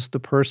out as the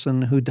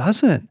person who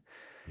doesn't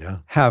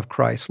have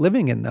Christ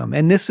living in them.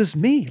 And this is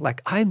me.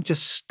 Like, I'm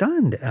just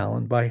stunned,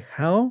 Alan, by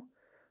how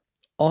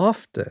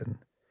often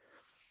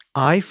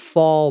I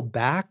fall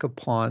back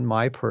upon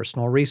my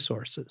personal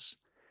resources,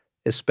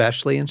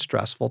 especially in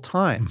stressful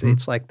times.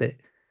 It's like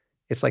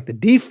the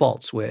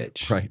default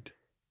switch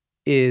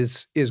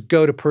is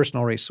go to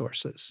personal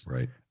resources.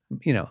 Right.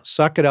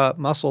 Suck it up,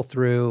 muscle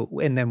through,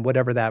 and then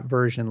whatever that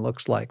version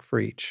looks like for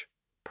each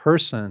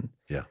person.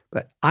 Yeah.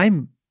 But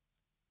I'm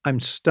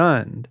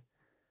stunned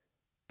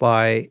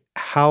by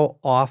how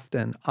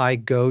often I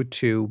go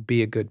to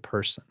be a good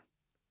person.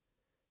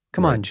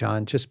 Come on,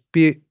 John, just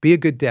be a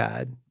good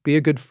dad, be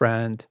a good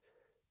friend,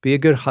 be a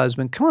good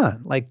husband. Come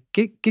on, like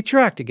get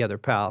your act together,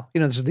 pal.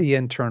 This is the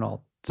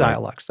internal Right.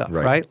 dialogue stuff,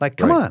 Right. right? Like,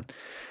 come Right. on,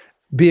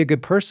 be a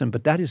good person.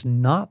 But that is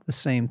not the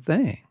same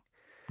thing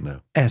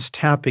No. as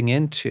tapping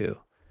into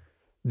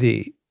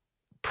the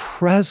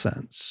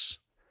presence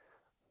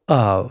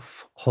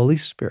of Holy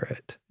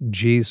Spirit,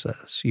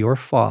 Jesus, your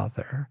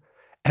Father,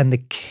 and the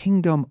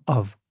kingdom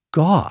of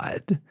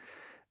God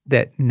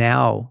that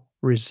now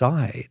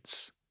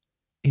resides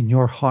in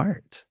your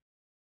heart.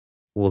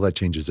 Well, that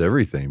changes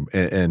everything.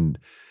 And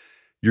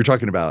you're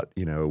talking about,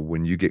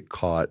 when you get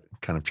caught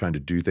kind of trying to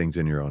do things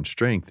in your own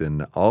strength,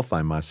 and I'll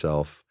find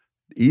myself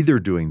either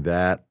doing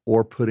that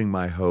or putting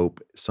my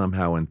hope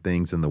somehow in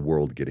things in the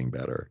world getting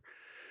better.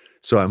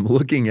 So I'm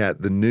looking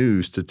at the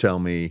news to tell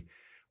me,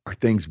 are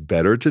things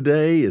better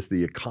today? Is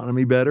the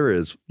economy better?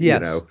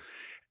 Yes.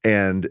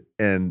 And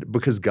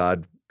because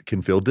God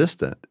can feel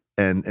distant.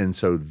 And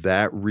so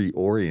that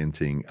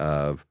reorienting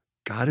of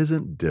God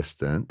isn't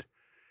distant,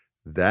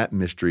 that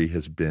mystery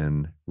has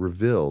been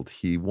revealed.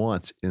 He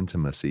wants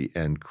intimacy,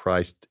 and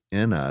Christ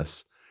in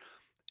us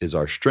is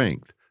our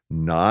strength,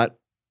 not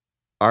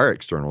our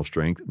external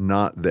strength,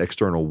 not the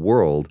external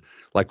world.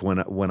 Like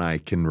when I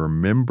can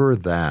remember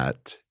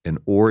that and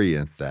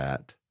orient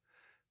that,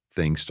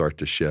 things start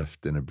to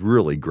shift in a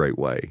really great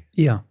way.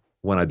 Yeah.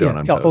 When I don't,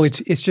 I'm Yeah. Oh,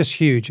 toast. it's just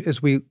huge.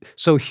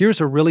 So here's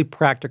a really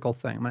practical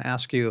thing. I'm going to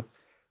ask you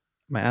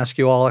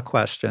all a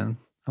question.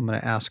 I'm going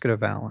to ask it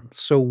of Alan.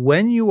 So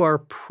when you are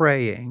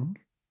praying,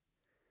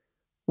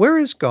 where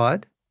is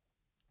God?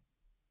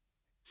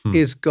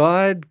 Is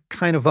God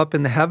kind of up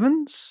in the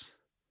heavens?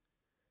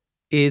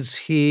 Is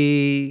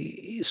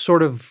he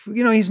sort of,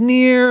 he's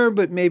near,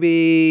 but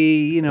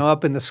maybe,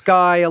 up in the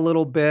sky a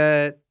little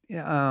bit?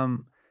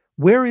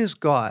 Where is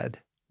God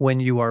when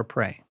you are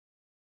praying?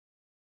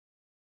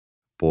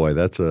 Boy,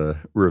 that's a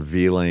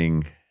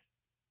revealing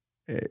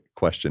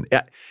question.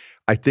 Yeah,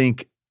 I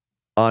think,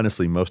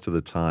 honestly, most of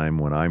the time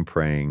when I'm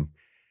praying,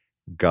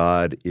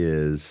 God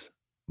is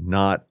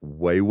not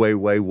way, way,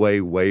 way,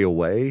 way, way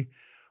away,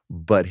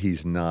 but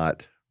he's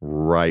not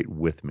right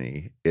with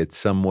me. It's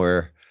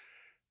somewhere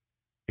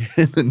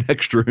in the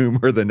next room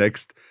or the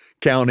next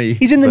county.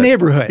 He's in the but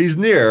neighborhood. He's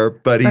near,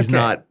 but he's Okay.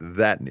 not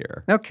that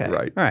near. Okay.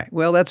 Right. All right.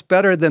 Well, that's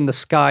better than the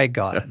sky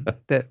God.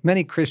 That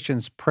many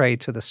Christians pray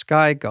to the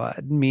sky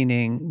God,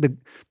 meaning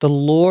the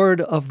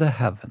Lord of the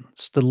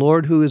heavens, the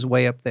Lord who is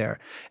way up there.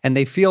 And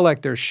they feel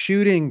like they're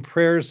shooting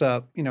prayers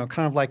up,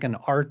 kind of like an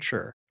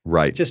archer,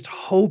 Right. just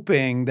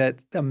hoping that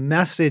the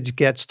message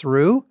gets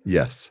through.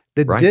 Yes.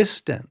 The Right.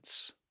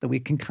 distance, that we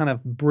can kind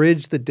of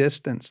bridge the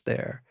distance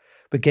there.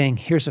 But gang,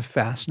 here's a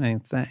fascinating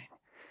thing.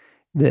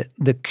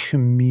 The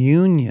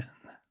communion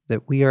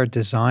that we are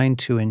designed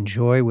to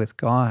enjoy with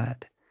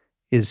God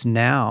is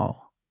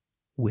now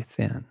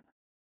within.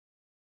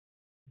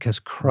 Because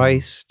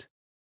Christ,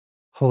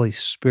 Holy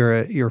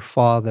Spirit, your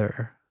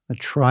Father, the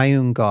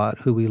triune God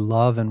who we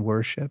love and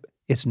worship,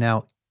 is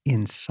now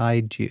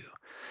inside you.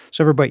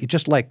 So everybody,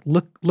 just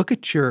look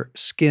at your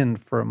skin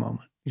for a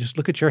moment. You just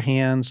look at your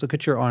hands, look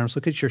at your arms,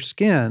 look at your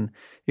skin.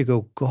 You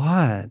go,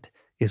 God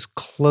is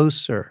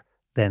closer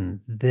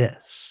than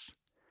this.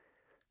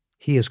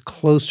 He is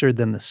closer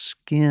than the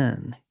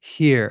skin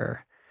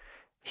here.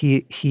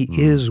 He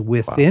is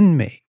within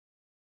me.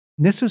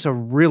 And this is a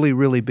really,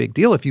 really big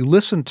deal. If you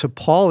listen to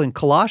Paul in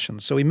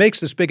Colossians, so he makes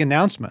this big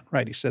announcement,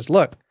 right? He says,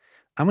 look,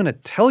 I'm going to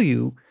tell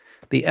you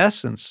the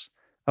essence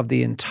of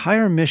the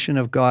entire mission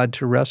of God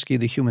to rescue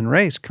the human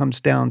race comes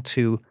down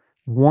to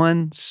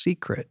one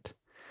secret.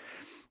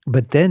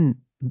 But then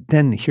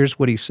here's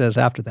what he says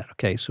after that.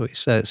 Okay, so he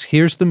says,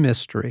 here's the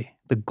mystery,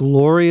 the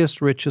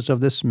glorious riches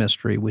of this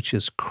mystery, which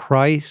is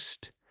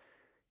Christ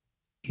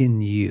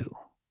in you,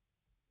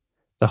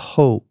 the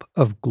hope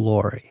of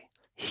glory.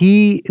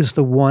 He is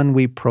the one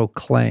we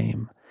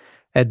proclaim,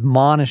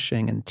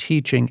 admonishing and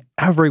teaching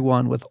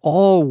everyone with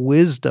all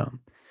wisdom,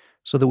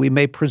 so that we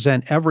may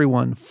present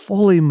everyone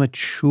fully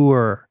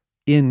mature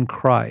in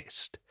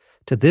Christ.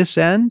 To this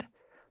end,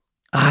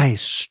 I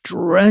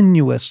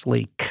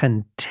strenuously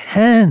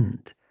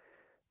contend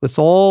with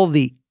all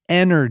the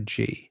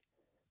energy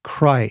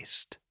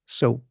Christ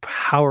so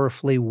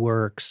powerfully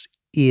works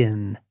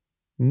in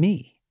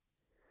me.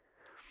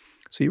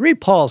 So you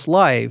read Paul's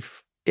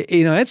life,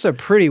 it's a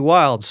pretty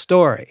wild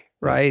story,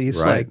 right?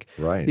 Yes,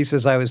 He's he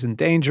says, I was in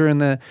danger in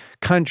the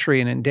country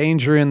and in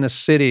danger in the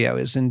city. I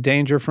was in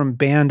danger from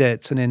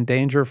bandits and in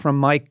danger from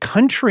my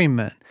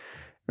countrymen,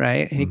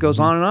 right? And he goes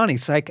on and on.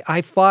 He's like,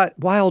 I fought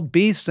wild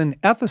beasts in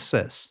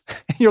Ephesus.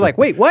 And you're like,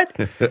 wait, what?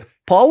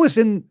 Paul was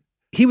in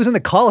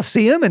the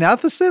Colosseum in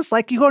Ephesus?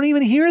 Like, you don't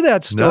even hear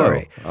that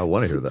story. No, I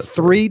want to hear that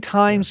story. 3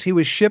 times he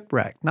was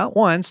shipwrecked. Not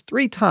once,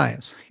 3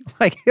 times.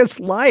 Like his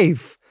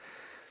life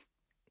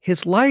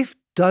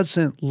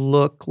doesn't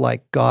look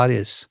like God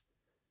is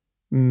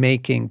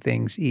making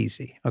things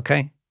easy,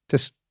 okay?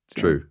 Just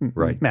True,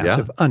 right.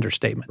 Massive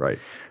understatement. Right.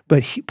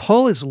 But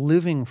Paul is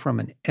living from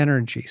an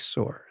energy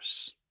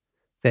source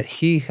that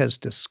he has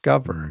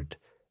discovered,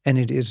 and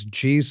it is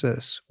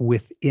Jesus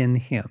within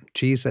him,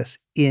 Jesus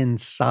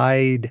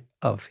inside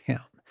of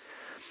him.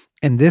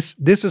 And this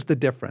is the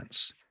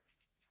difference.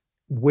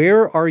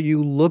 Where are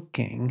you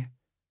looking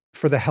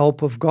for the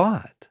help of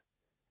God?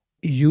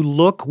 You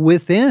look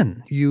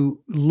within.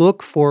 You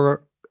look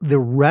for the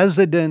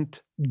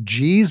resident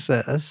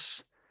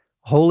Jesus,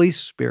 Holy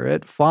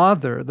Spirit,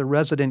 Father, the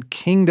resident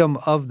kingdom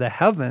of the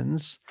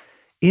heavens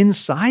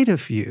inside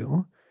of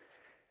you.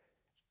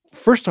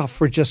 First off,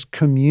 for just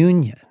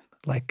communion,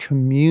 like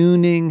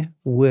communing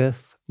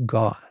with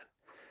God,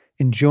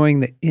 enjoying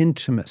the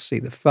intimacy,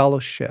 the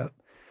fellowship.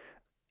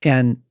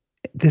 And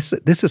this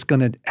is going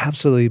to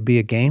absolutely be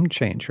a game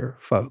changer,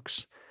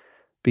 folks,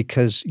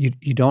 because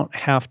you don't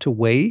have to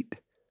wait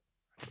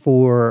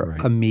for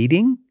Right. a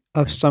meeting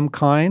of Right. some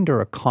kind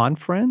or a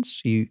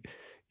conference. You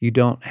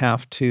don't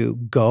have to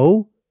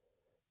go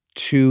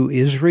to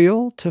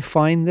Israel to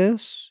find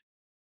this.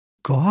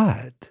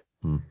 God,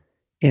 Hmm.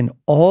 in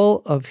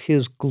all of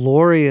his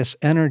glorious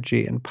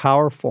energy and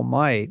powerful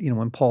might,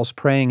 when Paul's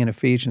praying in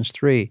Ephesians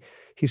 3,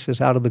 he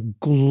says, out of the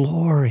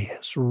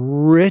glorious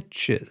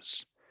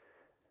riches,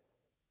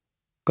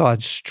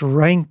 God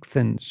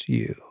strengthens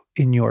you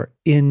in your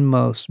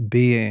inmost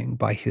being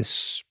by his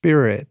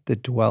Spirit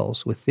that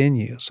dwells within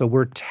you. So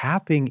we're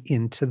tapping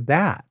into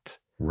that.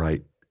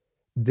 Right.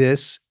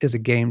 This is a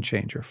game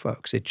changer,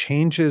 folks. It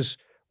changes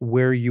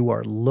where you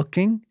are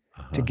looking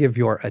to Uh-huh. give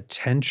your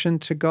attention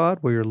to God,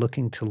 where you're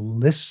looking to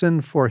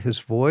listen for his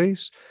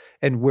voice,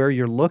 and where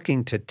you're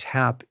looking to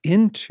tap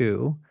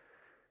into,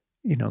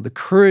 the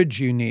courage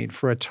you need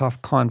for a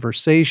tough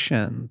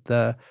conversation,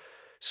 the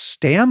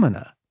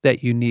stamina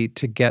that you need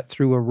to get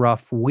through a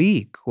rough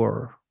week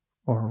or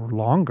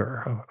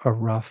longer, a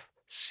rough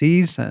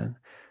season,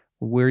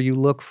 where you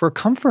look for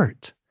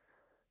comfort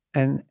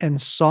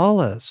and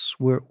solace,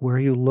 where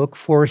you look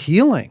for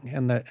healing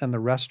and the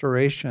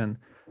restoration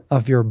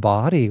of your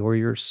body or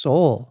your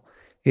soul.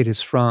 It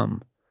is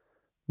from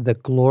the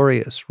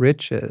glorious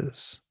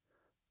riches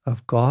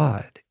of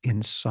God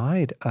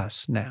inside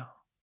us now.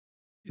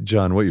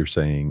 John, what you're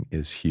saying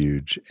is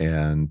huge.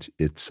 And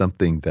it's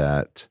something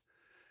that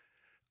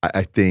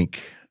I think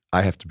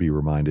I have to be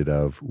reminded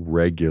of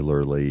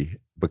regularly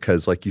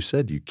because, like you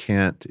said, you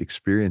can't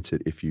experience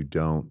it if you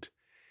don't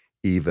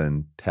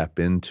even tap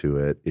into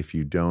it, if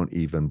you don't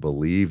even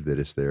believe that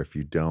it's there, if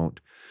you don't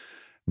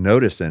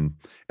notice. And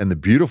the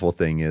beautiful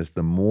thing is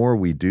the more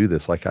we do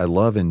this, like I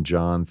love in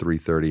John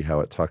 3:30 how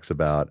it talks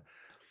about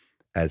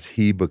as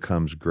he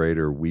becomes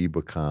greater, we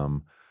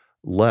become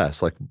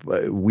less. Like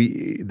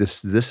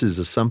this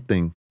is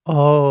something.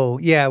 Oh,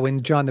 yeah,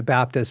 when John the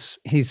Baptist,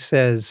 he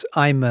says,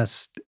 "I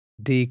must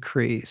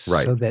decrease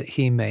Right. so that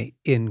he may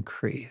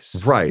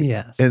increase." Right.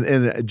 Yes.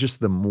 And just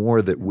the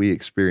more that we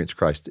experience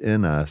Christ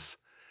in us,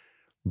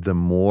 the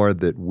more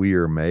that we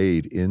are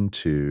made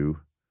into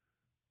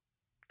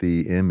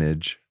the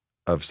image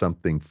of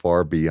something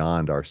far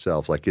beyond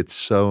ourselves. Like it's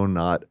so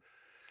not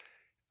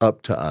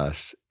up to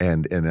us.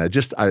 And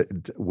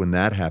when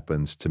that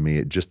happens to me,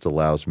 it just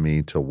allows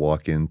me to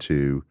walk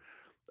into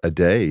a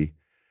day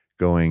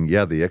going,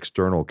 yeah, the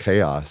external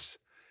chaos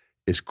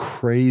is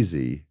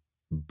crazy,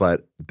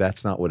 but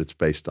that's not what it's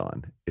based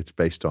on. It's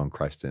based on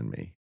Christ in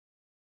me.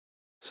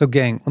 So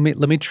gang,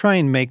 let me try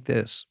and make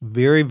this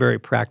very, very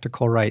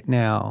practical right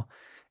now,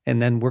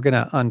 and then we're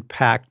gonna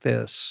unpack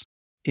this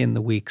in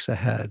the weeks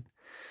ahead.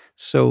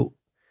 So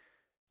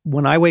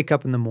when I wake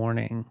up in the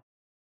morning,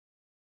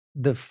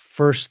 the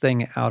first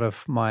thing out of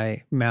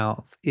my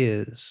mouth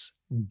is,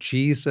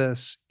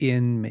 "Jesus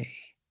in me,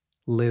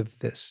 live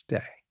this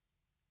day."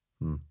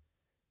 Hmm.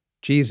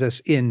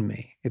 Jesus in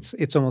me.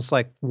 It's almost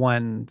like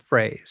one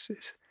phrase.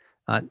 It's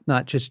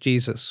not just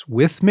Jesus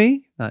with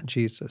me, not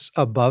Jesus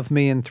above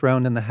me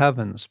enthroned in the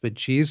heavens, but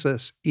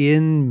Jesus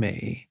in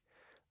me,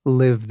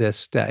 live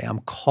this day. I'm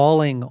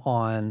calling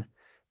on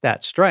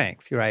that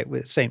strength, right?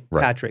 With St.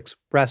 Right. Patrick's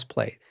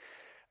breastplate,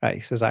 right?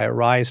 He says, "I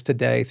arise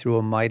today through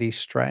a mighty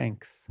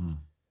strength." Hmm.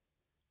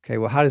 Okay,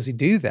 well, how does he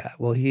do that?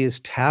 Well, he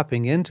is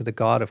tapping into the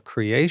God of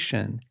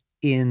creation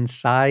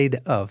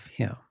inside of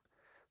him,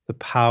 the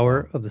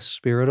power Wow. of the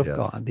Spirit of Yes.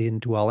 God, the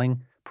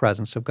indwelling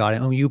presence of God.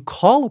 And when you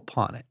call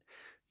upon it,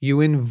 you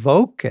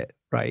invoke it,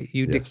 right?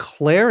 You Yes.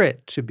 declare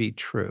it to be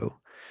true.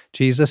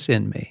 Jesus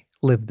in me,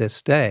 live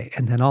this day.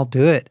 And then I'll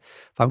do it.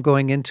 If I'm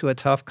going into a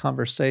tough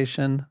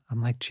conversation,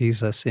 I'm like,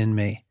 Jesus in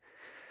me,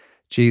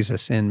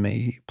 Jesus in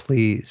me,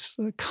 please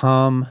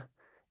come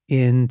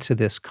into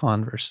this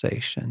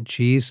conversation.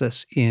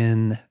 Jesus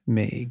in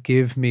me,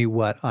 give me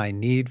what I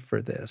need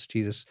for this.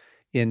 Jesus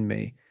in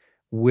me,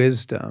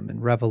 wisdom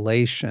and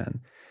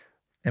revelation.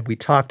 And we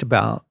talked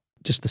about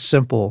just the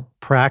simple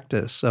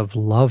practice of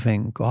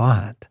loving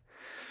God.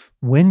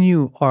 When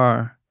you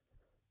are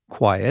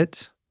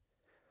quiet,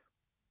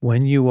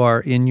 when you are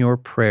in your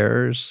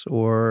prayers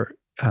or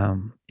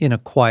in a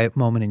quiet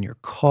moment in your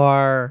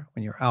car,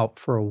 when you're out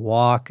for a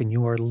walk and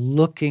you are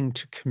looking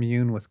to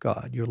commune with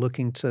God, you're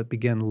looking to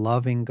begin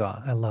loving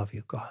God. I love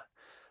you, God.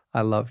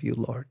 I love you,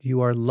 Lord.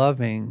 You are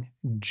loving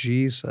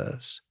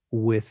Jesus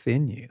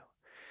within you.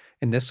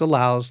 And this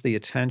allows the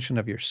attention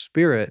of your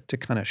spirit to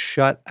kind of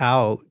shut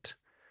out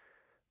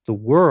the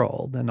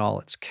world and all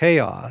its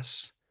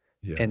chaos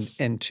Yes.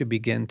 and to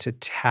begin to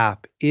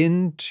tap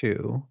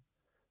into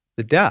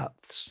the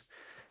depths.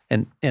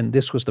 And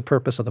this was the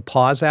purpose of the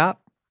Pause app,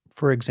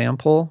 for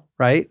example,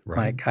 right? Right.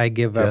 Like, I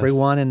give Yes.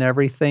 everyone and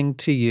everything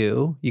to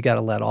you. You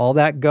gotta let all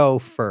that go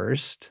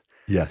first,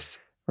 Yes.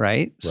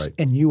 right? Right.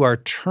 And you are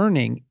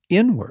turning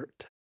inward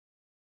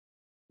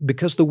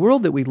because the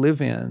world that we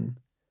live in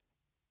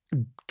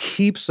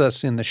keeps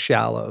us in the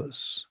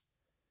shallows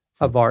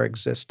of our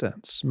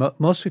existence.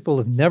 Most people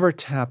have never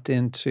tapped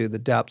into the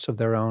depths of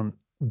their own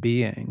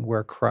being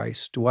where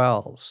Christ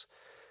dwells.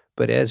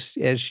 But as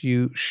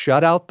you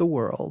shut out the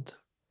world,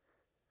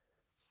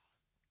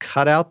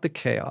 cut out the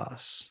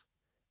chaos,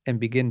 and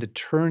begin to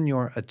turn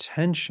your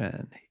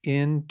attention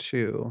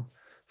into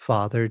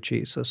Father,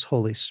 Jesus,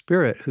 Holy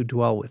Spirit who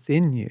dwell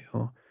within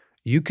you,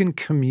 you can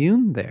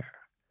commune there.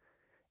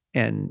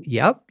 And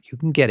yep, you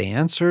can get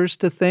answers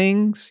to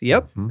things.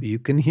 Yep, Mhm. you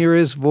can hear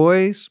his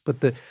voice,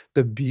 but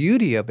the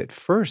beauty of it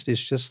first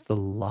is just the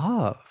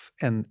love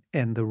and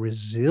the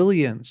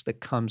resilience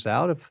that comes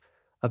out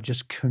of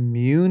just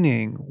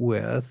communing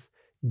with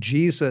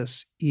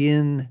Jesus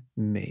in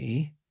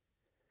me,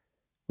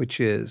 which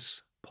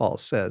is, Paul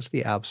says,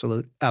 the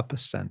absolute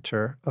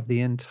epicenter of the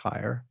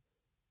entire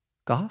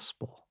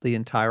gospel, the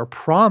entire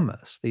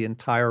promise, the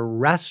entire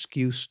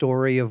rescue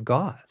story of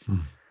God. Hmm.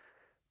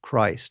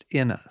 Christ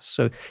in us.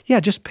 So, yeah,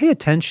 just pay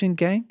attention,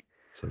 gang.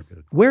 So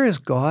good. Where is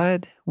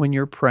God when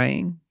you're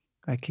praying?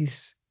 Like,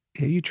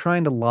 are you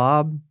trying to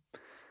lob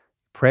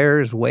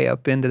prayers way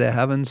up into the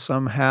heavens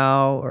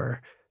somehow? Or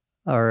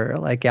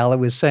like Ali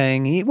was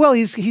saying,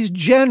 he's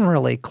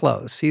generally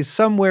close. He's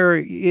somewhere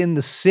in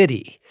the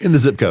city. In the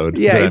zip code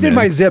Yeah, that he's I'm in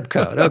my in. zip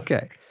code.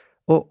 Okay.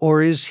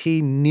 Or is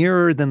he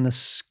nearer than the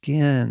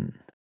skin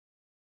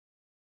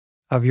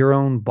of your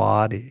own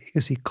body?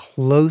 Is he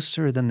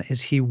closer than,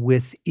 is he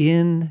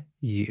within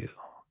you?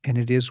 And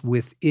it is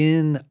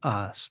within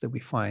us that we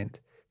find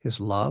his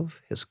love,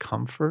 his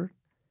comfort,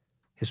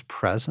 his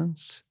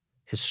presence,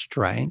 his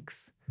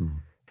strength. Hmm.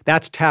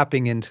 That's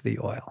tapping into the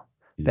oil.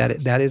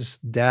 Yes.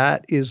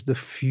 That is the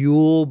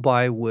fuel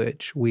by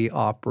which we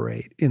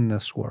operate in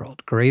this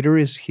world. Greater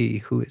is he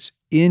who is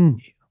in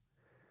you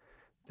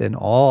than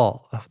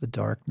all of the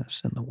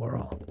darkness in the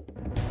world.